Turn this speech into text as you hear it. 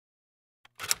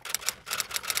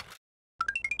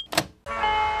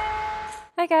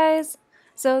Hi guys!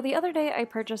 So the other day I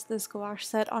purchased this gouache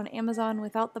set on Amazon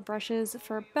without the brushes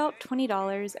for about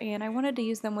 $20, and I wanted to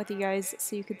use them with you guys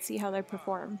so you could see how they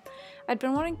perform. I'd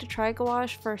been wanting to try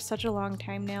gouache for such a long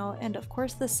time now, and of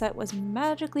course this set was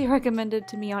magically recommended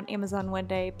to me on Amazon one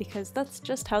day because that's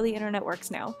just how the internet works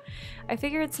now. I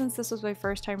figured since this was my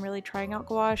first time really trying out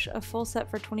gouache, a full set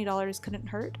for $20 couldn't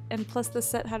hurt, and plus this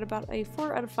set had about a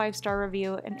 4 out of 5 star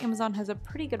review, and Amazon has a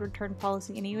pretty good return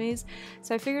policy anyways,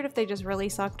 so I figured if they just really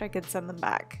sucked I could send them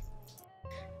back.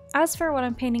 As for what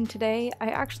I'm painting today, I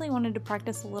actually wanted to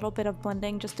practice a little bit of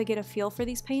blending just to get a feel for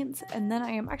these paints, and then I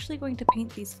am actually going to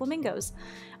paint these flamingos.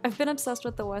 I've been obsessed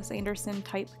with the Wes Anderson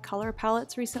type color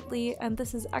palettes recently, and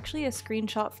this is actually a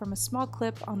screenshot from a small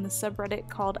clip on the subreddit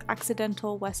called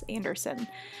Accidental Wes Anderson.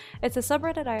 It's a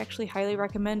subreddit I actually highly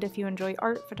recommend if you enjoy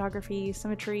art, photography,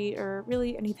 symmetry, or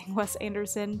really anything Wes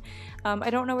Anderson. I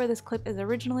don't know where this clip is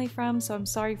originally from, so I'm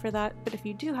sorry for that, but if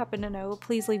you do happen to know,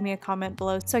 please leave me a comment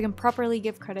below so I can properly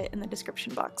give credit in the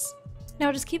description box.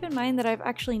 Now just keep in mind that I've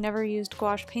actually never used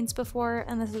gouache paints before,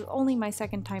 and this is only my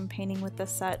second time painting with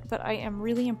this set, but I am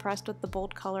really impressed with the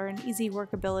bold color and easy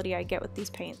workability I get with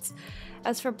these paints.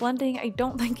 As for blending, I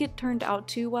don't think it turned out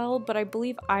too well, but I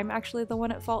believe I'm actually the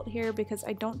one at fault here because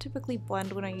I don't typically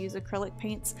blend when I use acrylic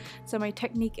paints, so my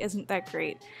technique isn't that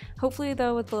great. Hopefully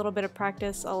though, with a little bit of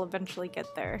practice, I'll eventually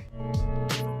get there.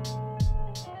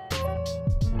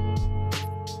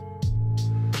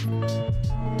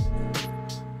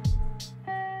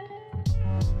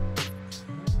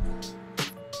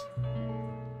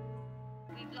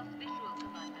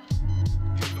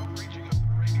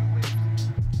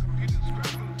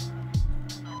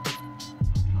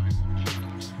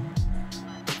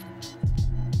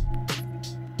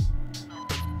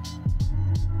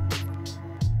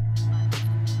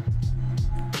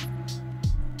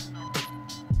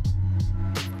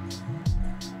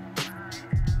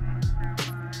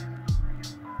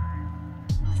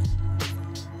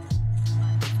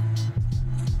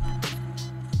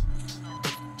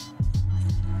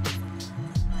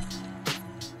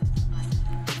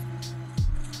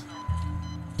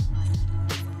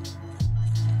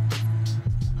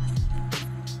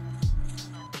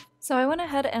 So I went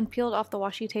ahead and peeled off the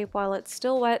washi tape while it's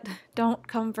still wet. Don't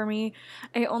come for me.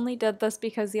 I only did this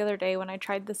because the other day when I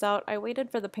tried this out, I waited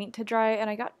for the paint to dry and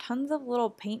I got tons of little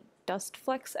paint dust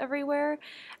flecks everywhere,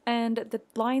 and the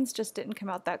lines just didn't come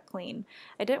out that clean.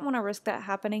 I didn't want to risk that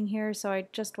happening here, so I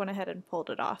just went ahead and pulled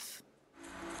it off.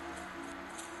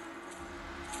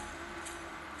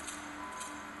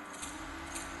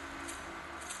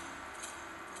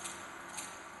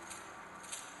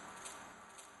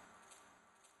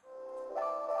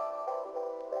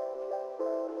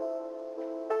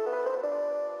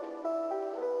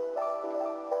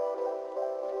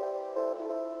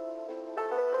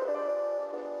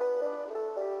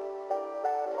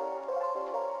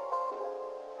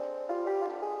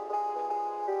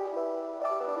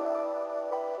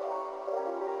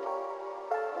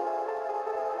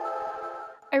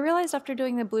 I realized after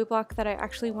doing the blue block that I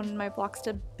actually wanted my blocks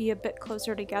to be a bit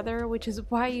closer together, which is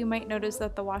why you might notice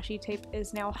that the washi tape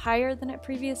is now higher than it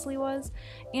previously was,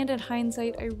 and in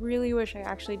hindsight I really wish I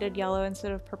actually did yellow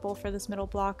instead of purple for this middle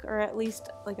block, or at least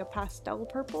like a pastel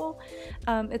purple.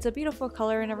 It's a beautiful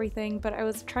color and everything, but I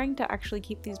was trying to actually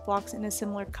keep these blocks in a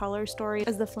similar color story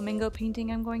as the flamingo painting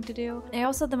I'm going to do. I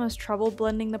also had the most trouble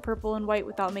blending the purple and white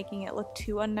without making it look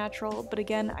too unnatural, but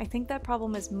again, I think that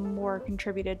problem is more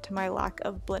contributed to my lack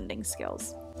of blending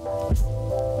skills.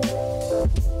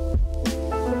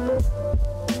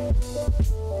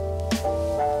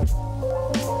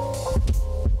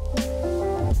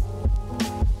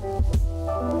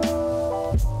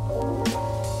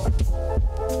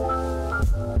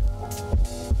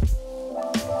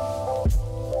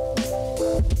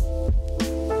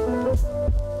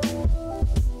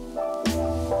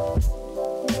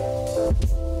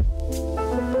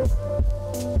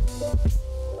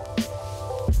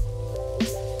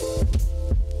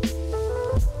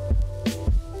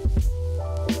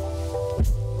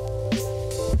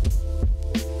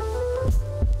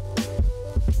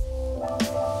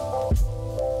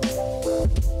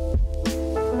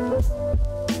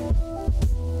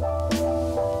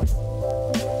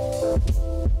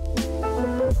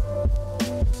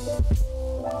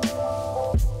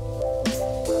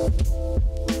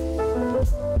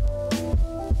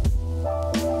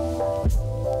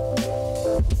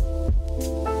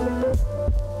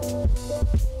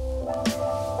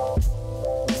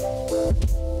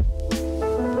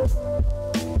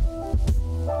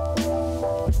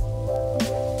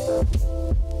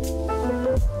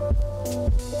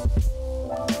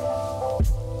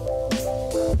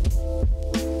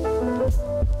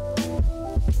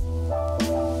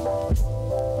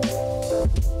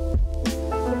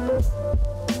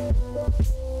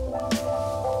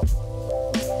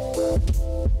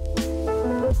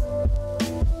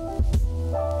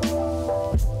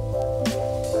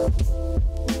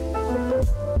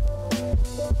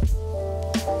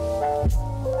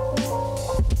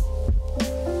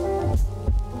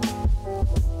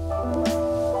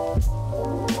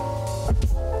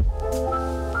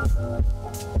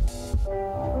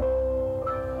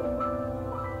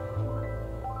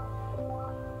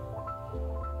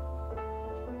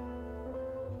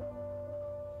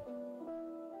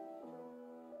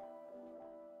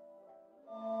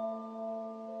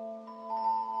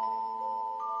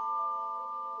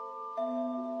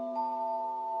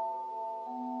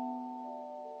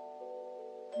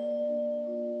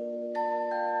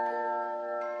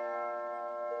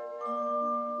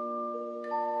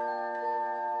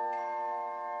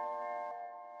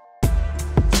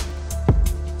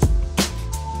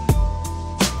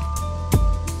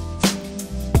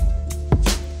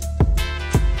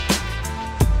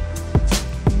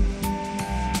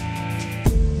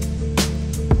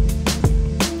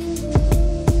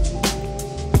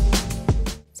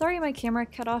 my camera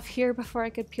cut off here before I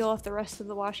could peel off the rest of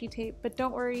the washi tape, but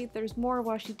don't worry, there's more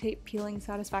washi tape peeling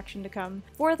satisfaction to come.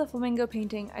 For the flamingo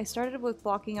painting, I started with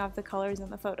blocking off the colors in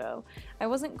the photo. I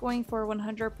wasn't going for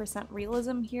 100%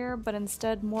 realism here, but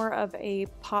instead more of a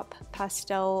pop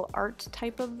pastel art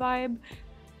type of vibe.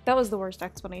 That was the worst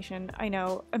explanation, I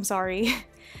know, I'm sorry.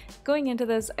 Going into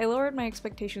this, I lowered my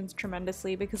expectations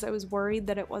tremendously because I was worried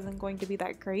that it wasn't going to be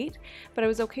that great, but I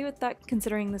was okay with that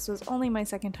considering this was only my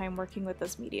second time working with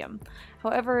this medium.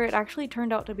 However, it actually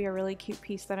turned out to be a really cute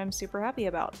piece that I'm super happy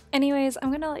about. Anyways,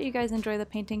 I'm gonna let you guys enjoy the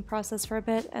painting process for a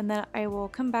bit, and then I will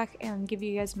come back and give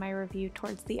you guys my review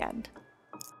towards the end.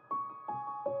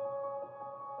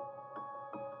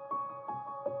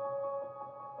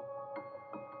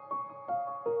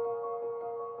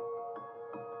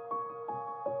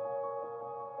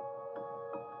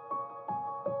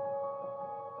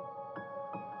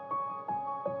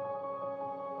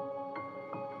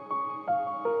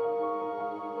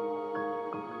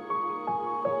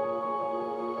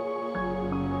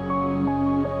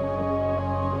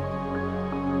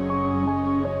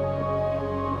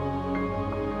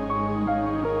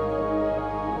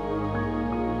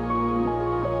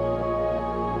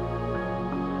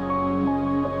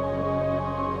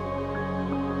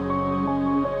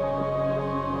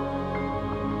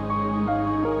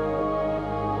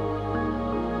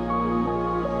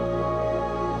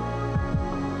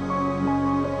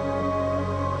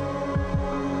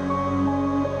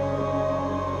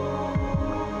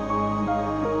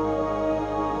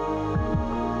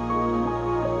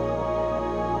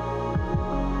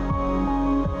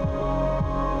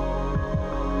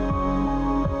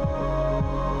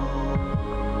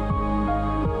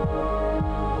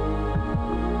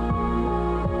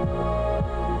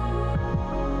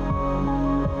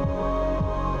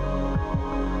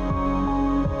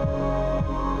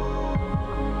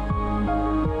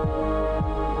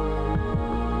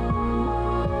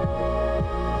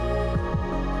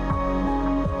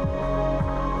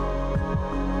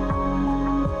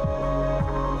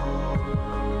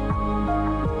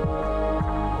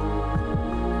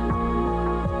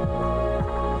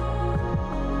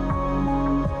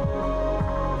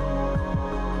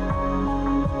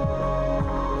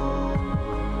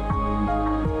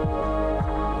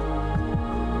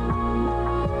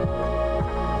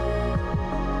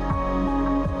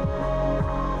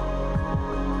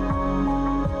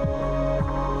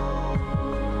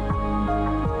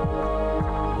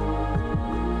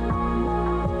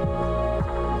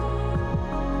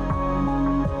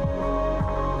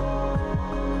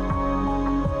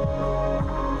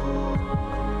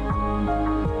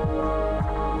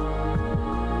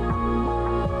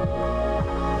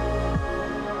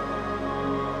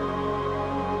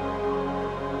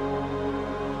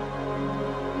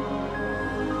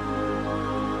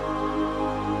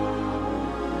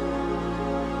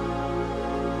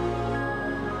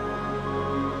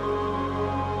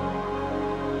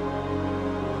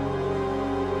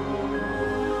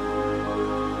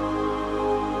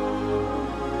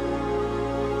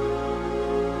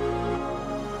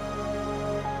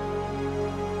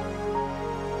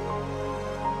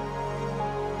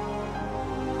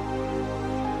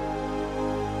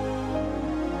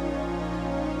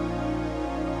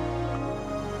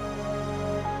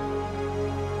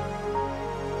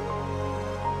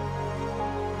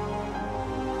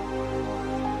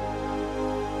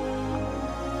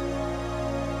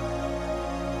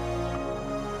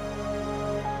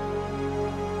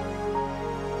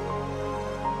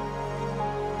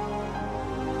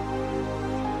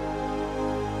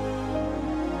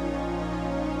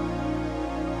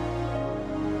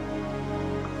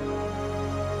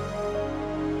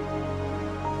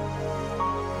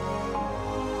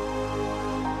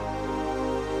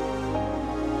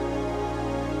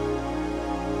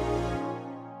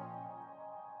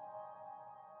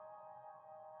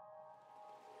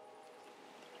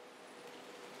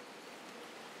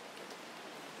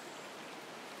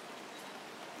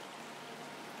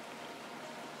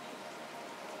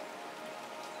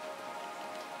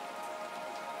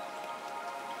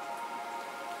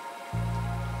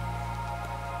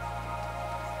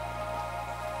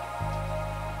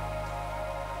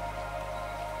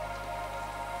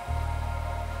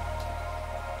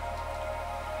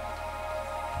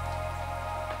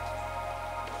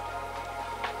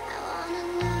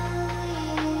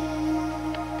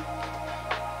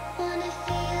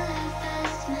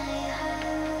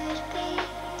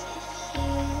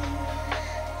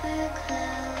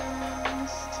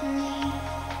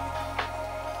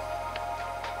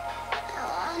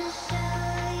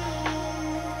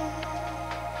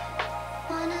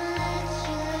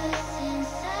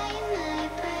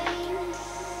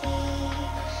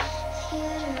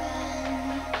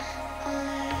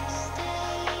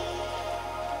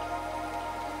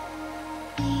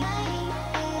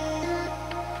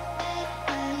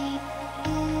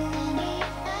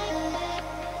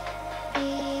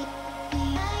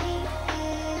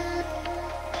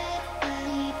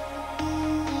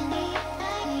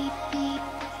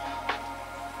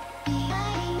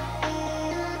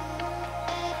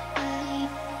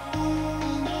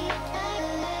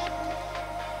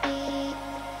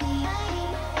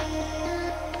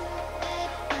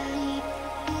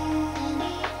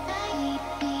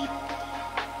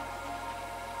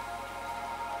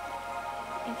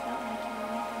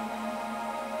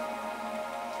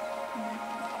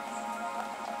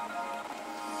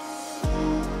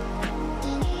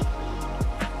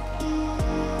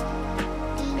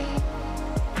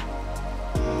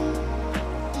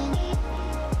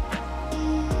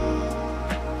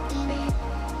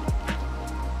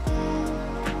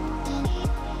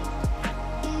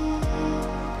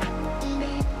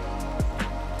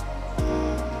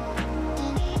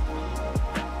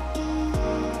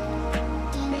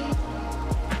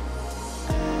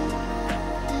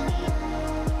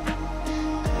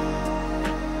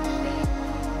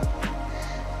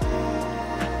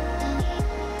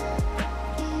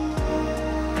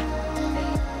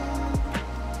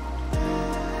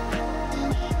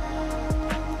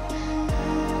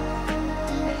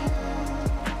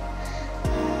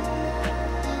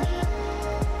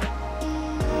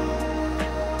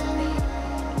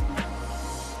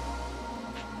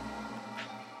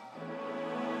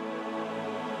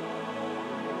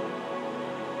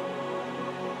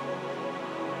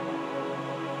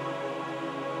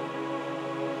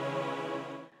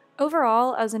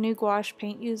 Overall, as a new gouache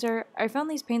paint user, I found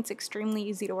these paints extremely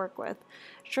easy to work with.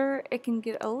 Sure, it can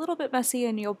get a little bit messy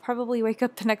and you'll probably wake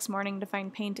up the next morning to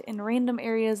find paint in random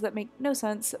areas that make no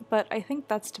sense, but I think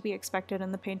that's to be expected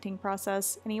in the painting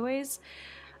process anyways.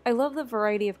 I love the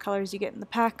variety of colors you get in the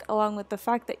pack, along with the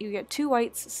fact that you get 2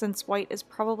 whites, since white is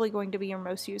probably going to be your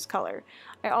most used color.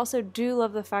 I also do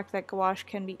love the fact that gouache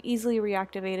can be easily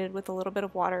reactivated with a little bit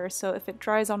of water, so if it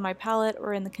dries on my palette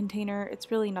or in the container, it's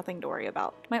really nothing to worry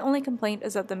about. My only complaint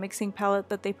is that the mixing palette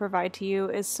that they provide to you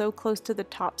is so close to the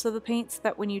tops of the paints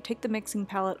that when you take the mixing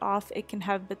palette off, it can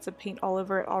have bits of paint all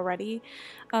over it already.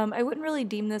 I wouldn't really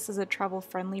deem this as a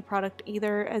travel-friendly product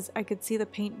either, as I could see the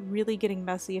paint really getting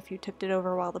messy if you tipped it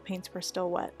over while the paints were still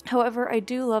wet. However, I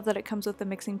do love that it comes with the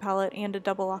mixing palette and a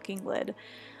double locking lid.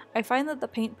 I find that the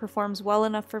paint performs well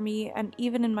enough for me, and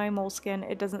even in my moleskin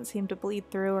it doesn't seem to bleed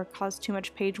through or cause too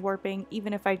much page warping,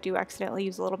 even if I do accidentally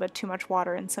use a little bit too much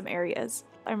water in some areas.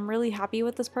 I'm really happy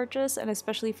with this purchase, and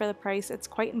especially for the price, it's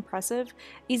quite impressive,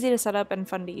 easy to set up, and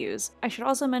fun to use. I should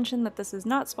also mention that this is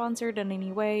not sponsored in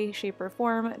any way, shape, or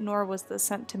form, nor was this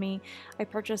sent to me. I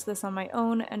purchased this on my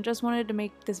own and just wanted to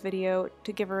make this video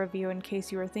to give a review in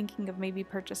case you were thinking of maybe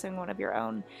purchasing one of your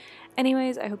own.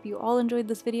 Anyways, I hope you all enjoyed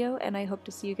this video, and I hope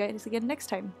to see you guys again next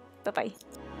time. Bye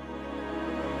bye!